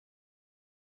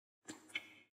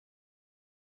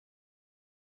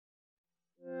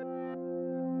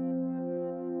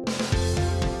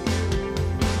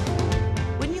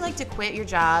to quit your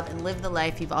job and live the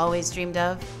life you've always dreamed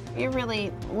of? You're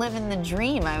really living the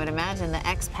dream, I would imagine, the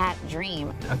expat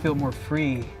dream. I feel more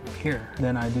free here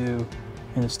than I do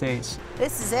in the States.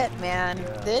 This is it, man.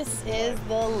 This is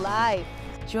the life.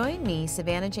 Join me,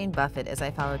 Savannah Jane Buffett, as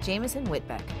I follow Jamison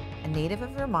Whitbeck, a native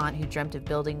of Vermont who dreamt of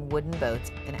building wooden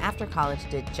boats, and after college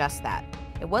did just that.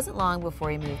 It wasn't long before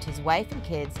he moved his wife and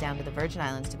kids down to the Virgin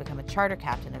Islands to become a charter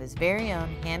captain of his very own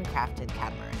handcrafted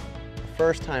catamaran.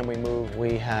 First time we moved,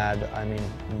 we had,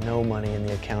 no money in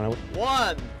the account.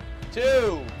 1,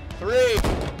 2, 3.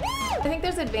 I think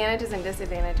there's advantages and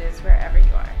disadvantages wherever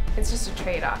you are. It's just a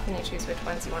trade-off, and you choose which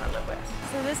ones you want to live with.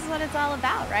 So this is what it's all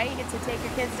about, right? You get to take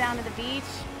your kids down to the beach.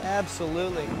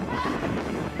 Absolutely.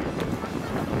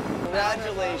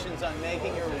 Congratulations on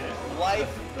making your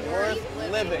life worth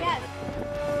living. Yes.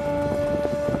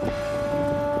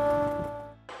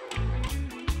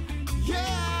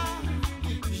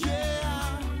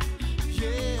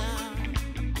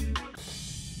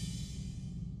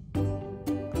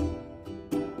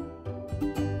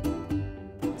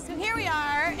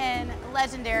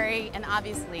 Legendary and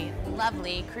obviously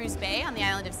lovely Cruise Bay on the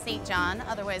island of St. John,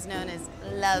 otherwise known as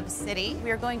Love City. We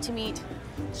are going to meet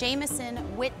Jamison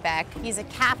Whitbeck. He's a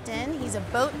captain, he's a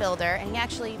boat builder, and he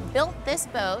actually built this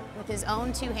boat with his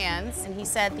own 2 hands. And he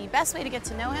said the best way to get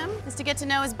to know him is to get to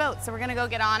know his boat. So we're gonna go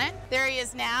get on it. There he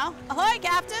is now. Ahoy,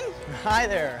 Captain. Hi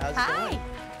there, how's it going?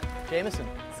 Hi. Jamison.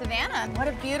 Savannah, what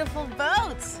a beautiful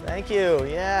boat. Thank you,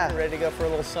 yeah. Ready to go for a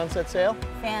little sunset sail?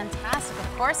 Fantastic,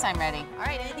 of course I'm ready. All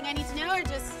right, anything I need to know or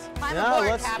just climb No, aboard,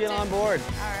 let's Captain? get on board.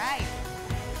 All right.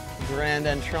 Grand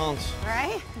entrance. All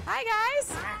right. Hi,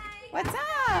 guys. Hi. What's up?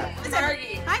 I'm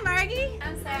Margie. Hi, Margie.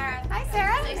 I'm Sarah. Hi,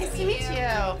 Sarah. Nice to meet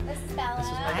you. This is Bella. This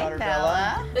is my Hi, daughter,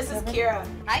 Bella. This is Kira.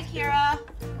 Hi, Kira.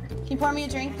 Can you pour me a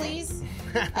drink, please?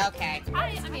 Okay.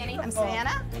 Hi, I'm Annie. I'm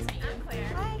Savannah. Nice to meet you. I'm Claire.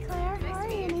 Hi, Claire. How are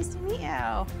you? Nice to meet you.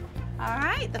 All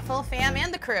right, the full fam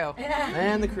and the crew.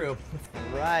 And the crew.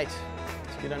 Right,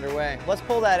 let's get underway. Let's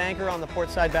pull that anchor on the port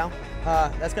side bow.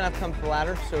 That's gonna have to come to the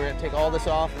ladder, so we're gonna take all this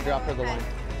off and drop her the line.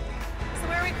 So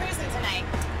where are we cruising tonight?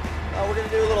 We're gonna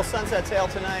do a little sunset sail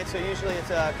tonight, so usually it's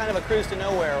kind of a cruise to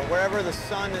nowhere. Wherever the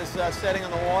sun is setting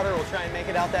on the water, we'll try and make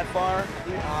it out that far.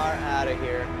 We are out of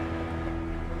here.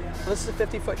 This is a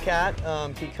 50-foot cat,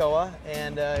 KEKOA,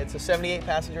 and it's a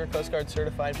 78-passenger Coast Guard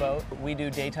certified boat. We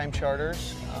do daytime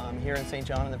charters here in St.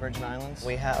 John in the Virgin Islands.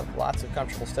 We have lots of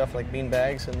comfortable stuff like bean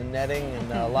bags and the netting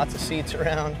and lots of seats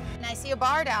around. And I see a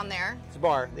bar down there. It's a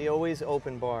bar, the always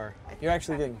open bar. You're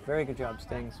actually doing a very good job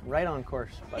staying right on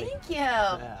course, buddy. Thank you.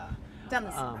 Yeah. Done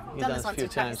this. You've done this a few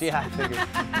times. Yeah, I figured.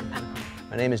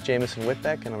 My name is Jamison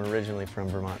Whitbeck, and I'm originally from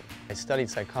Vermont. I studied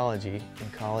psychology in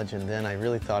college, and then I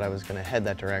really thought I was going to head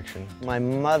that direction. My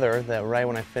mother, that right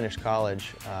when I finished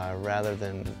college, rather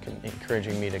than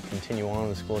encouraging me to continue on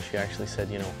with school, she actually said,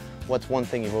 you know, what's one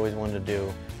thing you've always wanted to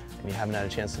do and you haven't had a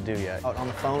chance to do yet? Out on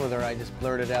the phone with her, I just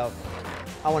blurted out,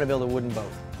 I want to build a wooden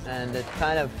boat. And it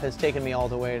kind of has taken me all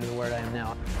the way to where I am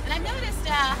now. And I've noticed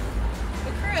the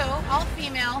crew, all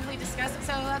female, we discussed it,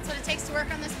 so that's what it takes to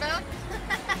work on this boat?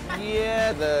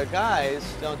 Yeah, the guys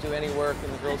don't do any work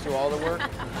and the girls do all the work.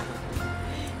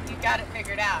 You got it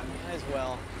figured out. As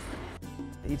well.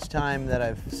 Each time that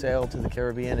I've sailed to the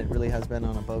Caribbean, it really has been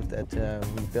on a boat that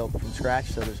we built from scratch,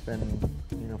 so there's been,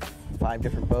 5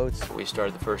 different boats. We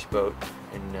started the first boat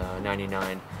in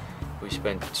 '99. We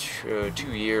spent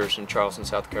 2 years in Charleston,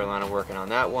 South Carolina working on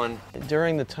that one.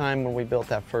 During the time when we built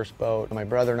that first boat, my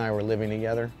brother and I were living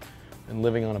together and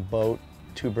living on a boat,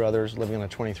 2 brothers living on a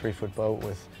 23-foot boat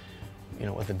with,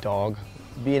 with a dog.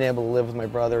 Being able to live with my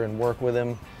brother and work with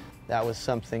him, that was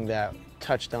something that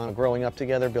touched on growing up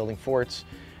together, building forts,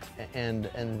 and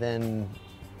then,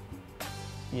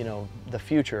 the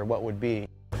future, what would be.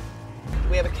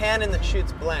 We have a cannon that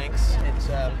shoots blanks. It's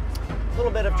a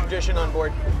little bit of tradition on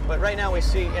board, but right now we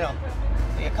see,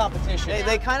 a competition.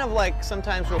 They kind of like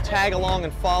sometimes will tag along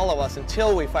and follow us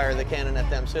until we fire the cannon at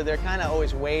them, so they're kind of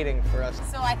always waiting for us.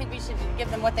 So I think we should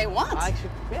give them what they want.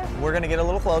 Yeah. We're going to get a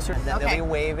little closer, and then Okay. they'll be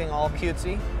waving all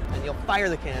cutesy, and you'll fire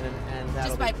the cannon, and that'll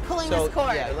Just by be... pulling this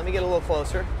cord. Yeah, let me get a little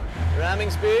closer. Ramming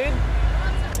speed.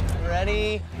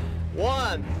 Ready?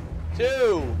 1,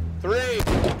 2, 3.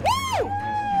 Woo!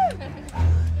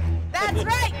 That's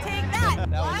right, take that.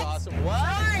 That was awesome. What?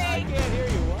 Sorry. I can't hear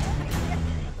you.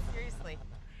 What? Seriously.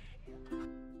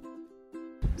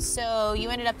 So you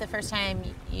ended up the first time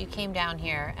you came down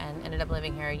here and ended up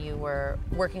living here, you were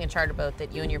working a charter boat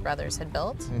that you and your brothers had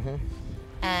built. Mm-hmm.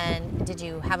 And did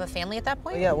you have a family at that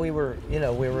point? Yeah, we were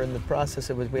in the process.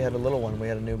 We had a little one. We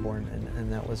had a newborn,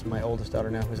 and that was my oldest daughter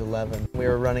now, who's 11. We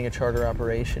were running a charter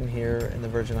operation here in the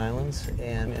Virgin Islands,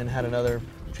 and had another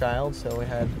child, so we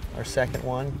had our second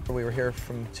one. We were here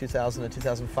from 2000 to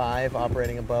 2005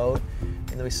 operating a boat, and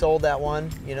then we sold that one.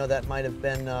 You know, that might have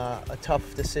been a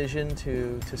tough decision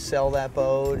to sell that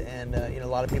boat, and a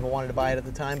lot of people wanted to buy it at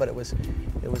the time, but it was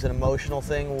an emotional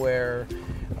thing where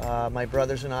my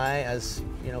brothers and I, as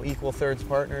equal thirds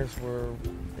partners, were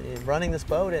running this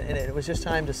boat, and it was just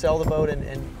time to sell the boat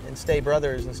and stay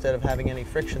brothers instead of having any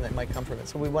friction that might come from it.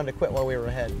 So we wanted to quit while we were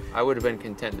ahead. I would have been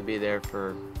content to be there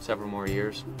for several more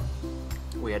years.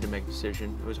 We had to make a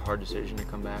decision. It was a hard decision to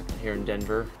come back here in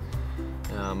Denver,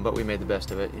 but we made the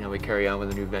best of it. We carry on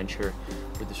with a new venture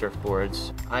with the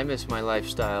surfboards. I miss my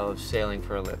lifestyle of sailing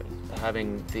for a living,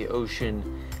 having the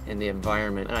ocean and the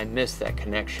environment, and I miss that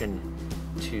connection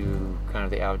to kind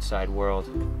of the outside world.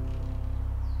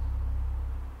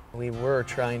 We were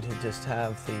trying to just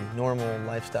have the normal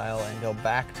lifestyle and go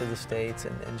back to the States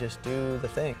and just do the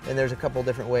thing. And there's a couple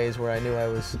different ways where I knew I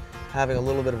was having a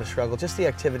little bit of a struggle. Just the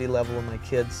activity level of my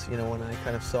kids, when I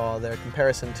kind of saw their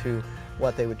comparison to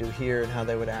what they would do here and how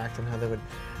they would act and how they would,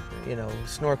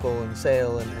 snorkel and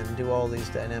sail and do all these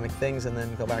dynamic things, and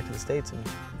then go back to the States and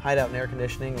hide out in air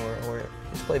conditioning or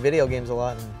just play video games a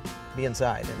lot and be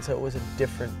inside. And so it was a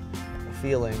different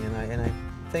feeling, and I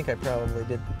think I probably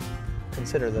did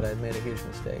consider that I'd made a huge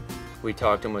mistake. We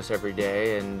talked almost every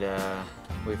day, and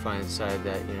we finally decided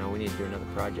that we need to do another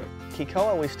project.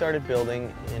 KEKOA we started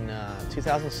building in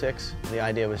 2006. The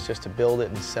idea was just to build it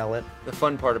and sell it. The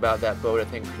fun part about that boat, I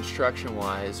think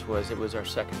construction-wise, was it was our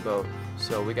second boat.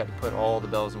 So we got to put all the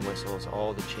bells and whistles,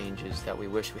 all the changes that we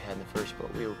wish we had in the first boat.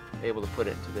 We were able to put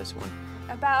it into this one.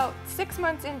 About 6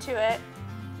 months into it,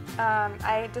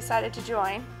 I decided to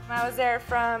join. I was there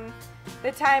from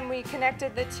the time we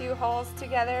connected the two hulls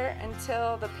together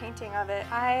until the painting of it.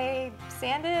 I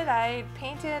sanded, I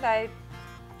painted, I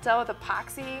dealt with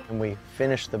epoxy. And we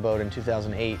finished the boat in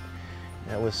 2008.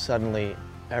 It was suddenly,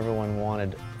 everyone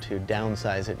wanted to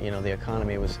downsize it. The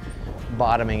economy was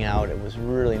bottoming out. It was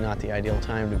really not the ideal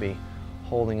time to be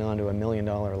holding on to $1 million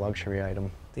luxury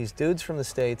item. These dudes from the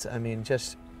States,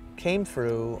 just came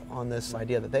through on this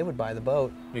idea that they would buy the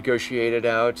boat. Negotiated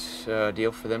out a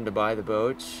deal for them to buy the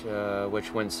boat,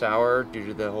 which went sour due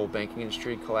to the whole banking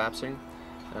industry collapsing,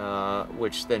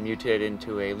 which then mutated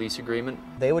into a lease agreement.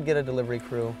 They would get a delivery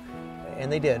crew,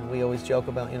 and they did. We always joke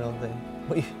about,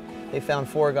 they found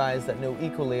 4 guys that knew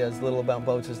equally as little about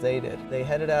boats as they did. They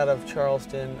headed out of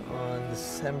Charleston on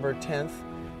December 10th,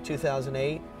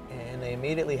 2008, and they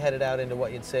immediately headed out into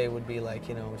what you'd say would be like,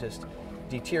 just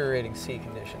deteriorating sea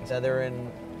conditions. They're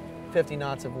in 50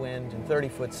 knots of wind and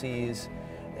 30-foot seas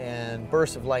and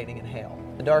bursts of lightning and hail.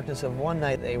 In the darkness of one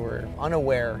night, they were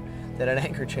unaware that an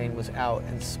anchor chain was out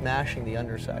and smashing the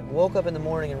underside. Woke up in the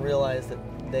morning and realized that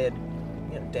they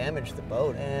had damaged the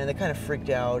boat, and they kind of freaked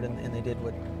out, and they did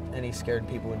what any scared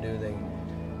people would do.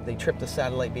 They tripped the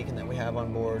satellite beacon that we have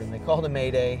on board, and they called a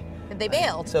mayday. And they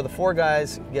bailed. So the 4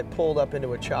 guys get pulled up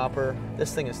into a chopper.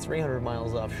 This thing is 300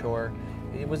 miles offshore.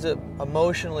 It was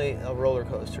emotionally a roller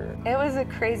coaster. It was a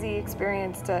crazy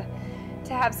experience to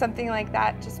have something like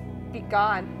that just be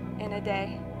gone in a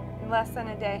day, in less than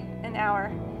a day, an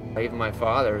hour. Even my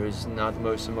father, who's not the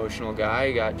most emotional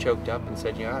guy, got choked up and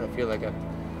said, I feel like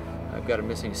I've got a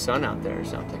missing son out there or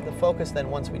something. The focus then,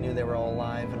 once we knew they were all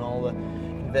alive and all the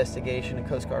investigation and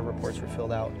Coast Guard reports were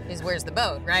filled out, is where's the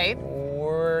boat, right?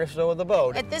 Where's the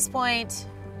boat? At this point,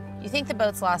 you think the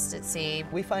boat's lost at sea.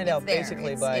 We find out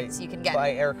basically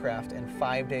by aircraft and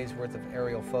 5 days worth of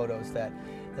aerial photos that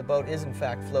the boat is in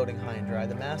fact floating high and dry.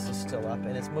 The mast is still up,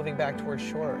 and it's moving back towards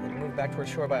shore. It moved back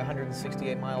towards shore by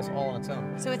 168 miles all on its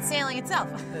own. So it's sailing itself.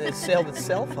 It sailed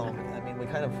itself home. We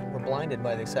kind of were blinded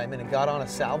by the excitement and got on a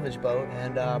salvage boat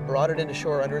and brought it into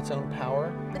shore under its own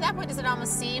power. At that point, does it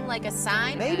almost seem like a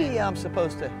sign? Maybe I'm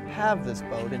supposed to have this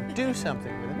boat and do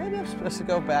something with it. Maybe I'm supposed to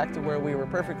go back to where we were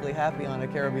perfectly happy on a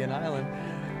Caribbean island,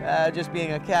 just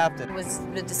being a captain. Was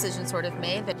the decision sort of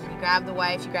made that you grabbed the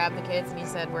wife, you grabbed the kids, and you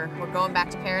said, we're going back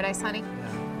to paradise, honey?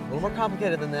 Yeah. A little more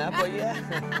complicated than that, but yeah.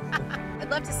 I'd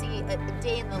love to see a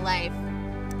day in the life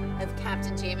of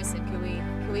Captain Jamison. Can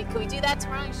we do that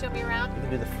tomorrow and show me around? You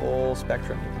can do the full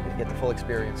spectrum. You can get the full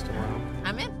experience tomorrow.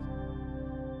 I'm in.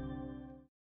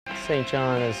 St.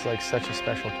 John is like such a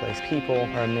special place. People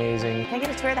are amazing. Can I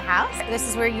get a tour of the house? This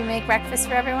is where you make breakfast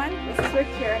for everyone? This is where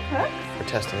Kara cooks. We're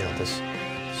testing out this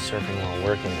surfing while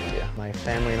working idea. My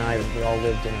family and I, we all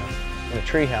lived in a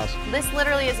tree house. This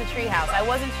literally is a tree house. I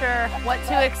wasn't sure what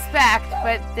to expect,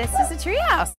 but this is a tree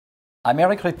house. I'm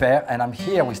Eric Ripper and I'm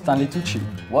here with Stanley Tucci.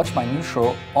 Watch my new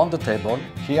show On the Table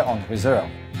here on Reserve.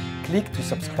 Click to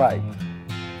subscribe.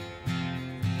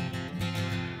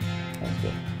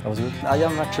 That was good. I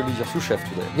am actually your sous chef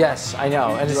today. Yes, I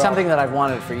know, and it's something that I've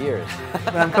wanted for years.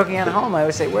 When I'm cooking at home, I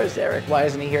always say, where's Eric? Why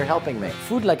isn't he here helping me?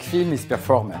 Food like film is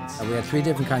performance. We had 3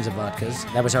 different kinds of vodkas.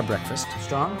 That was our breakfast.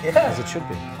 Strong? Yeah. As it should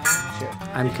be. Sure.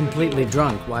 I'm completely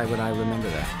drunk. Why would I remember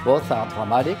that? Both are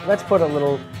dramatic. Let's put a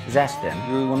little zest in.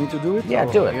 You want me to do it? Yeah,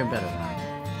 do it. You're better than I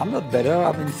am. I'm not better.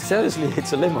 I mean, seriously,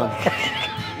 it's a lemon.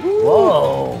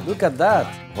 Whoa! Look at that.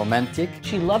 Romantic.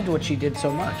 She loved what she did so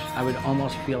much. I would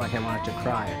almost feel like I wanted to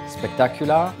cry.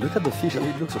 Spectacular. Look at the fish.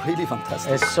 It looks really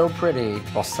fantastic. It's so pretty.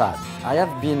 Or sad. I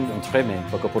have been on Treme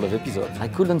for a couple of episodes. I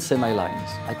couldn't say my lines.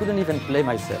 I couldn't even play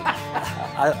myself.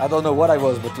 I don't know what I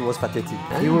was, but it was pathetic.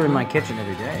 You were in my kitchen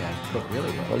every day. I cook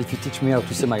really well. Well, if you teach me how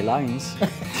to say my lines,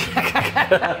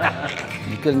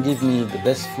 you can give me the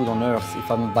best food on earth if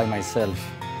I'm by myself.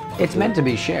 It's meant to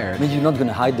be shared. I mean, you're not going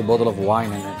to hide the bottle of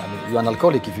wine, and I mean, you're an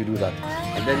alcoholic if you do that.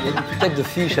 And then if you take the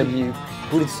fish and you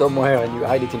put it somewhere and you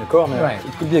hide it in a corner, Right.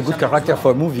 it could be a good character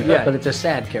for a movie. Yeah, but it's a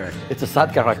sad character. It's a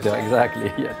sad character,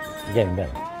 exactly. Yeah. You're getting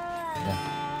better.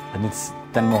 Yeah. And it's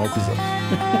 10 more episodes.